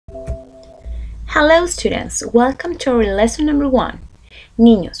Hello students, welcome to our lesson number 1.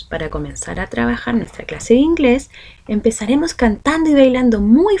 Niños, para comenzar a trabajar nuestra clase de inglés, empezaremos cantando y bailando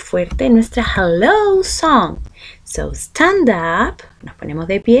muy fuerte nuestra Hello Song. So stand up, nos ponemos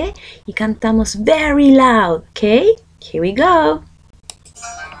de pie y cantamos very loud, okay? Here we go.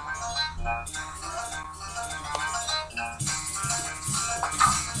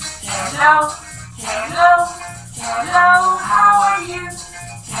 Hello, hello, hello, how are you?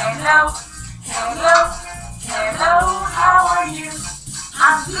 Hello, hello, hello, how are you?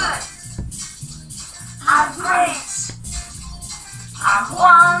 I'm good. I'm great. I'm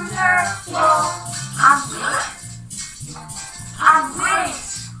wonderful. I'm good. I'm great.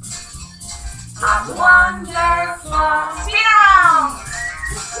 I'm wonderful. Spin around.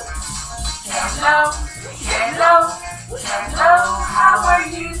 Hello, hello, hello, how are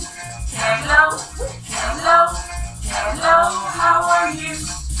you? Hello, hello, hello, how are you?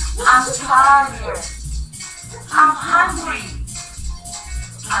 I'm tired. I'm hungry.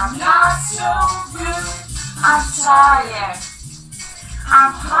 I'm not so good. I'm tired.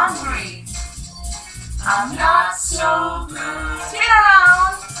 I'm hungry. I'm not so good. Spin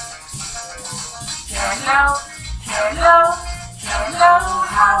around. Hello, hello, hello,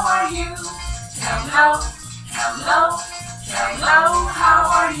 how are you? Hello, hello, hello, how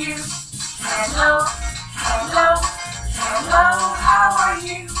are you? Hello, hello, hello, how are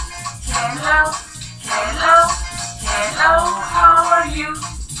you? Hello, hello, hello, how are you?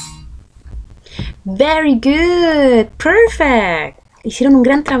 Very good, perfect. Hicieron un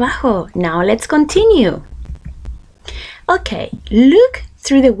gran trabajo. Now let's continue. Okay, look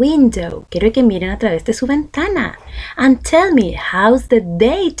through the window. Quiero que miren a través de su ventana. And tell me, how's the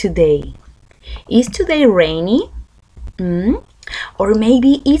day today? Is today rainy? Or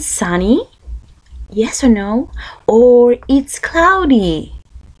maybe it's sunny? Yes or no? Or it's cloudy?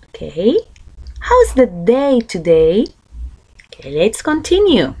 Okay. How's the day today? Okay, let's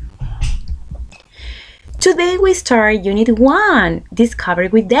continue. Today we start Unit 1, Discover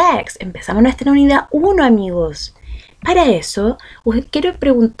with Dex. Empezamos nuestra unidad 1, amigos. Para eso, quiero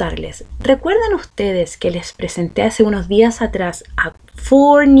preguntarles, ¿recuerdan ustedes que les presenté hace unos días atrás a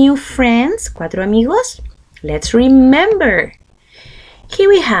 4 new friends, 4 amigos? Let's remember. Here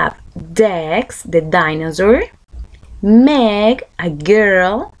we have Dex, the dinosaur, Meg, a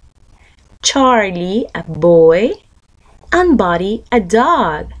girl, Charlie, a boy, and Buddy, a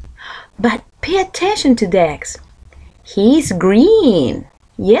dog. But pay attention to Dex. He's green.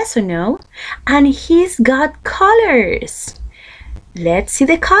 Yes or no? And he's got colors. Let's see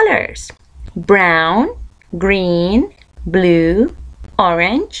the colors. Brown, green, blue,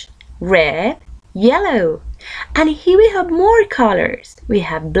 orange, red, yellow. And here we have more colors. We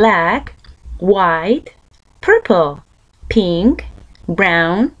have black, white, purple, pink,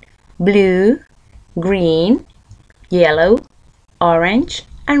 brown, blue, green, yellow, orange,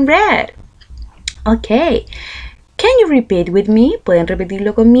 and red. Okay. Can you repeat with me? ¿Pueden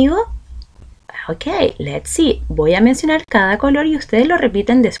repetirlo conmigo? Okay, let's see. Voy a mencionar cada color y ustedes lo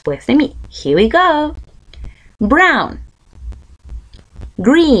repiten después de mí. Here we go. Brown,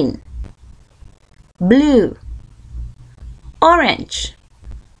 green, blue, orange,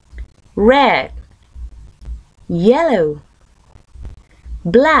 red, yellow,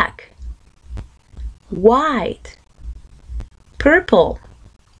 black, white, purple,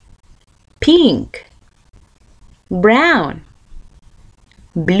 pink, brown,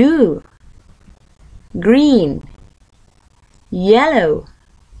 blue, green, yellow,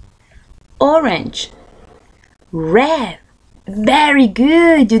 orange, red. Very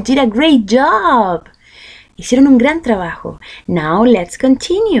good! You did a great job! Hicieron un gran trabajo. Now let's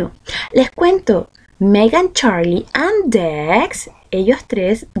continue. Les cuento, Megan, Charlie, and Dex, ellos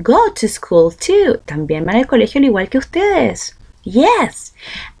tres, go to school too. También van al colegio al igual que ustedes. Yes!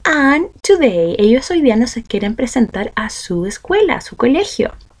 And today, ellos hoy día nos quieren presentar a su escuela, a su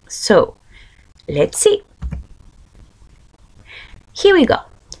colegio. So, let's see. Here we go.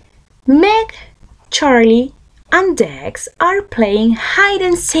 Meg, Charlie, and Dex are playing hide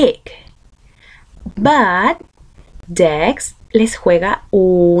and seek. But Dex les juega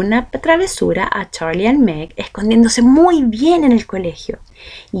una travesura a Charlie and Meg escondiéndose muy bien en el colegio.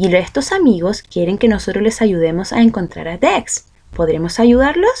 Y estos amigos quieren que nosotros les ayudemos a encontrar a Dex. ¿Podremos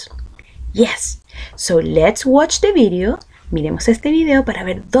ayudarlos? Yes. So let's watch the video. Miremos este video para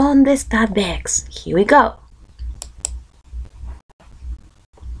ver dónde está Dex. Here we go.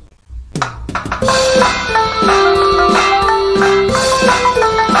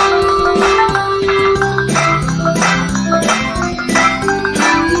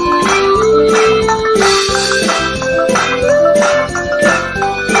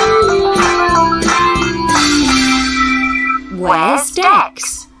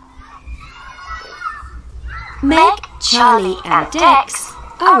 Dex. Meg, Charlie and Dex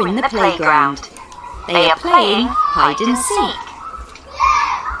are in the playground. They are playing hide and seek.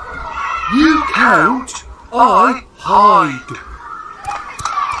 You count, I hide.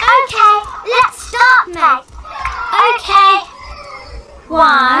 Okay, let's start, Meg. Okay.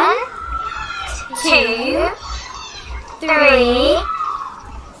 1, 2, 3,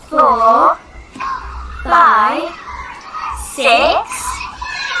 4, 5, 6,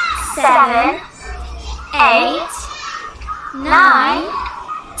 7, 8, 9,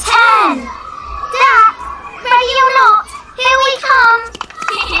 10. Dad, ready or not, here we come.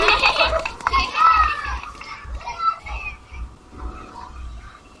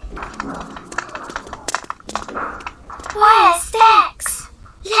 Where's Dex?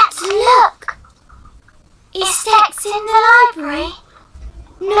 Let's look. Is Dex in the library?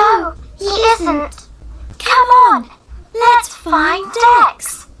 No, he isn't. Come on, let's find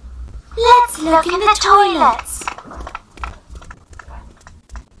Dex. Let's look in the toilets.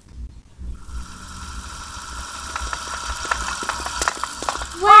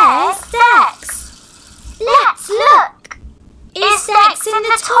 Where's Dex? Let's look. Is Dex in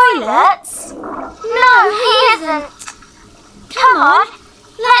the toilets? No, he isn't. Come on,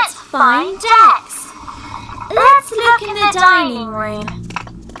 let's find Dex. Let's look in the dining room.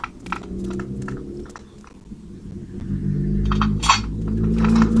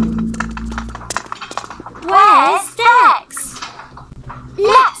 Where's Dex?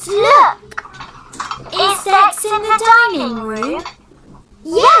 Let's look. Is Dex in the dining room?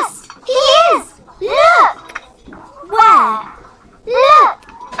 Yes, he is. Look. Where? Look.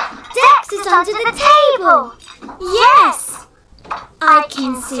 Dex is under the table. Yes. I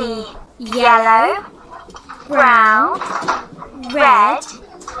can see yellow, brown, red,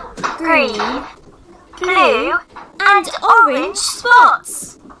 green, blue and orange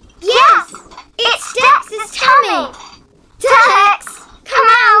spots. Yes, it's Dex's tummy. Dex, come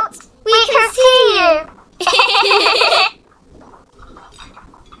out. We can see you.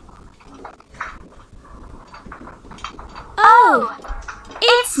 Oh,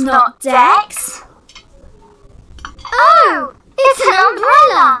 it's not Dex. Oh, it's an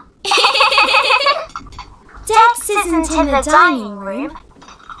umbrella. Dex isn't in the dining room.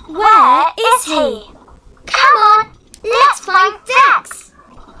 Where is he? Come on, let's find Dex.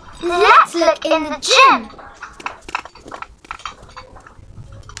 Let's look in the gym.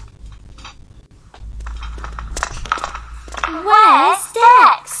 Where's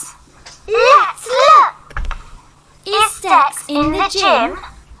Dex? Let's look. Is Dex in the gym?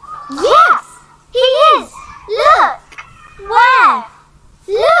 Yes, he is. Look. Where?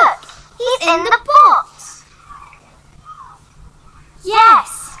 Look, he's in the box.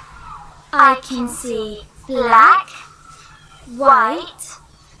 Yes, I can see black, white,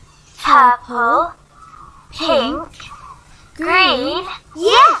 purple, pink, green.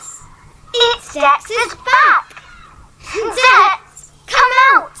 Yes, it's Dex's back. Dex, come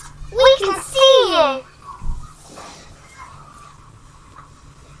out. We can see you.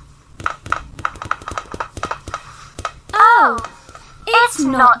 Oh, it's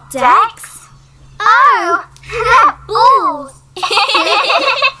not Dex. Oh, they're balls.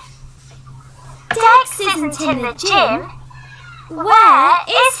 Dex isn't in the gym. Where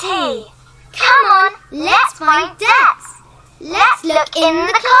is he? Come on, let's find Dex. Let's look in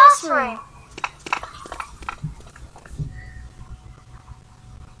the classroom.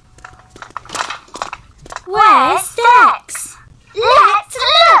 Where's Dex? Let's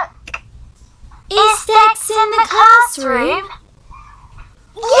look. Is Dex in the classroom?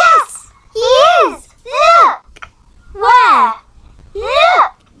 Yes, he is. Look. Where?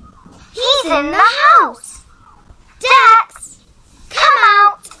 Look. He's in the house. Dex, come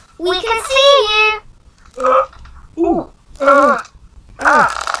out. We can see you.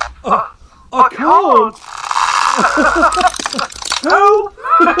 I can't. Help!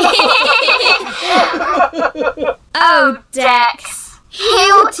 Oh, Dex,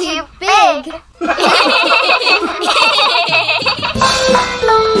 you're too big.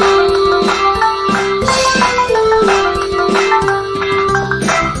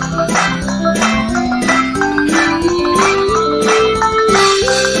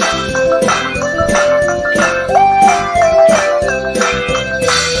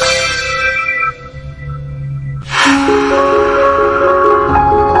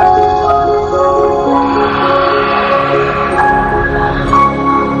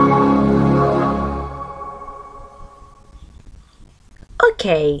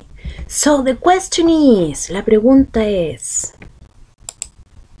 Okay, so the question is, la pregunta es,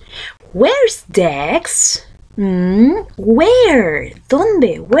 where's Dex? Where?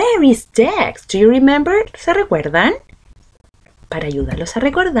 ¿Dónde? Where is Dex? Do you remember? ¿Se recuerdan? Para ayudarlos a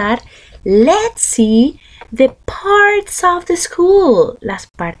recordar, let's see the parts of the school. Las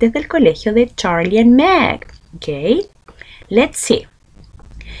partes del colegio de Charlie and Meg. Okay? Let's see.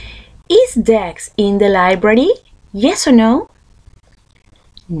 Is Dex in the library? Yes or no?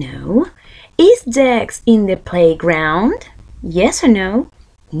 No. Is Dex in the playground? Yes or no?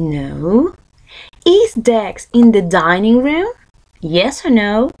 No. Is Dex in the dining room? Yes or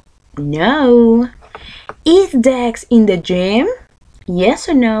no? No. Is Dex in the gym? Yes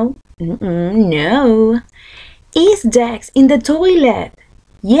or no? No. Is Dex in the toilet?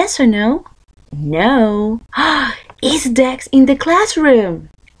 Yes or no? No. Is Dex in the classroom?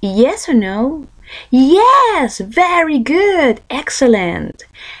 Yes or no? Yes, very good, excellent.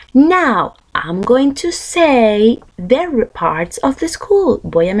 Now, I'm going to say the parts of the school.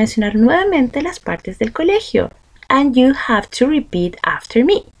 Voy a mencionar nuevamente las partes del colegio. And you have to repeat after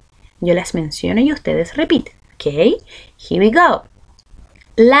me. Yo las menciono y ustedes repiten. Okay, here we go.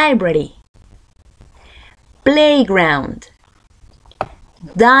 Library, playground,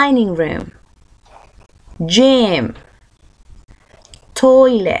 dining room, gym,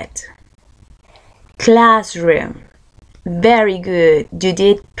 toilet, classroom. Very good. You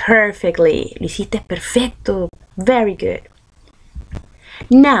did perfectly. Lo hiciste perfecto. Very good.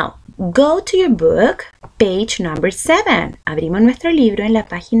 Now, go to your book, page number 7. Abrimos nuestro libro en la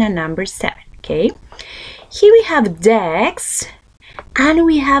página number 7. Okay? Here we have Dex, and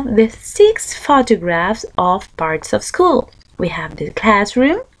we have the 6 photographs of parts of school. We have the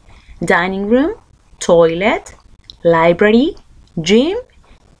classroom, dining room, toilet, library, gym,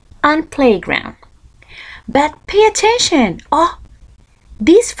 and playground. But pay attention. Oh,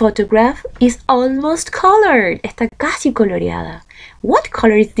 this photograph is almost colored. Está casi coloreada. What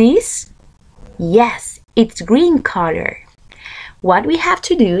color is this? Yes, it's green color. What we have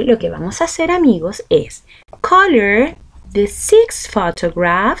to do, lo que vamos a hacer, amigos, es color the 6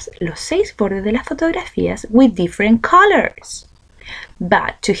 photographs, los 6 bordes de las fotografías, with different colors.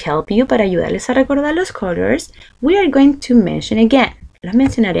 But to help you, para ayudarles a recordar los colors, we are going to mention again. Los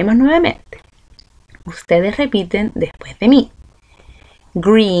mencionaremos nuevamente. Ustedes repiten después de mí.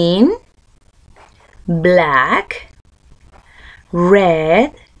 Green, black,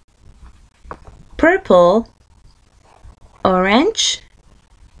 red, purple, orange,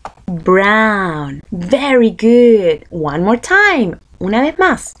 brown. Very good. One more time. Una vez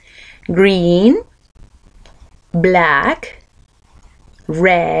más. Green, black,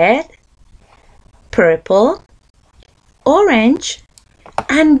 red, purple, orange,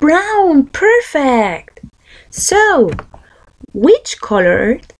 and brown. Perfect. So, which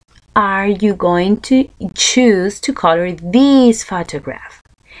color are you going to choose to color this photograph?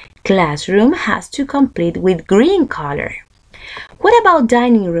 Classroom has to complete with green color. What about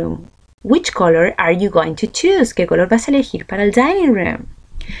dining room? Which color are you going to choose? ¿Qué color vas a elegir para el dining room?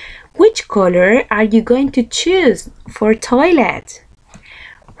 Which color are you going to choose for toilet?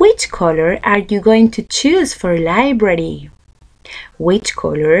 Which color are you going to choose for library? Which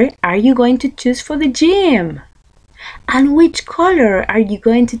color are you going to choose for the gym? And which color are you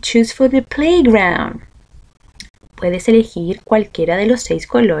going to choose for the playground? Puedes elegir cualquiera de los 6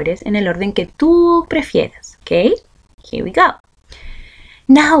 colores en el orden que tú prefieras, ¿ok? Here we go.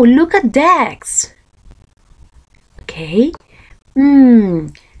 Now look at Dex. ¿Ok?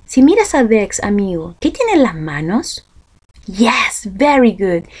 Si miras a Dex, amigo, ¿qué tiene en las manos? Yes, very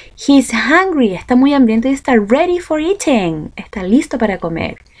good. He's hungry. Está muy hambriento y está ready for eating. Está listo para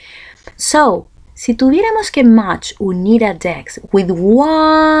comer. So, si tuviéramos que unir a Dex with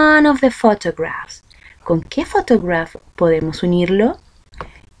one of the photographs, ¿con qué photograph podemos unirlo?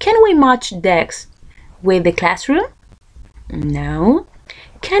 Can we match Dex with the classroom? No.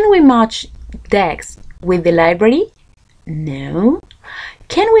 Can we match Dex with the library? No.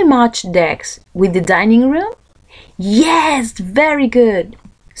 Can we match Dex with the dining room? Yes, very good.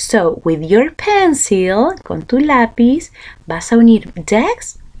 So, with your pencil, con tu lápiz, vas a unir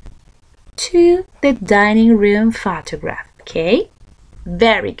Dex to the dining room photograph, okay?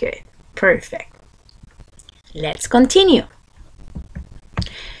 Very good. Perfect. Let's continue.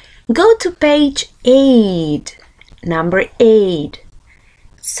 Go to page 8, number 8.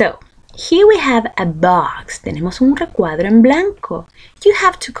 So, here we have a box. Tenemos un recuadro en blanco. You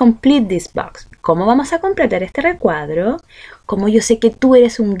have to complete this box. ¿Cómo vamos a completar este recuadro? Como yo sé que tú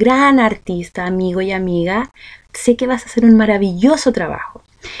eres un gran artista, amigo y amiga, sé que vas a hacer un maravilloso trabajo.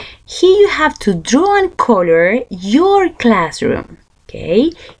 Here you have to draw and color your classroom.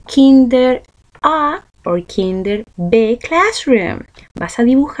 Okay? Kinder A or Kinder B classroom. Vas a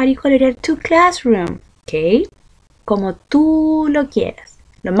dibujar y colorear tu classroom. ¿ok? Como tú lo quieras,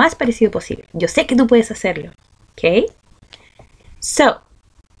 lo más parecido posible. Yo sé que tú puedes hacerlo, ¿ok? So,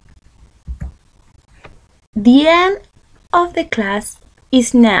 the end of the class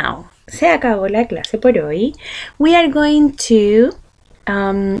is now. Se acabó la clase por hoy. We are going to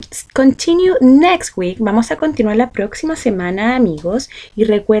continue next week. Vamos a continuar la próxima semana, amigos. Y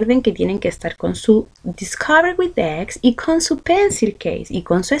recuerden que tienen que estar con su Discover with X y con su pencil case y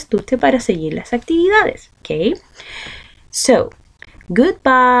con su estuche para seguir las actividades. ¿Ok? So,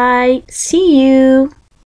 goodbye. See you.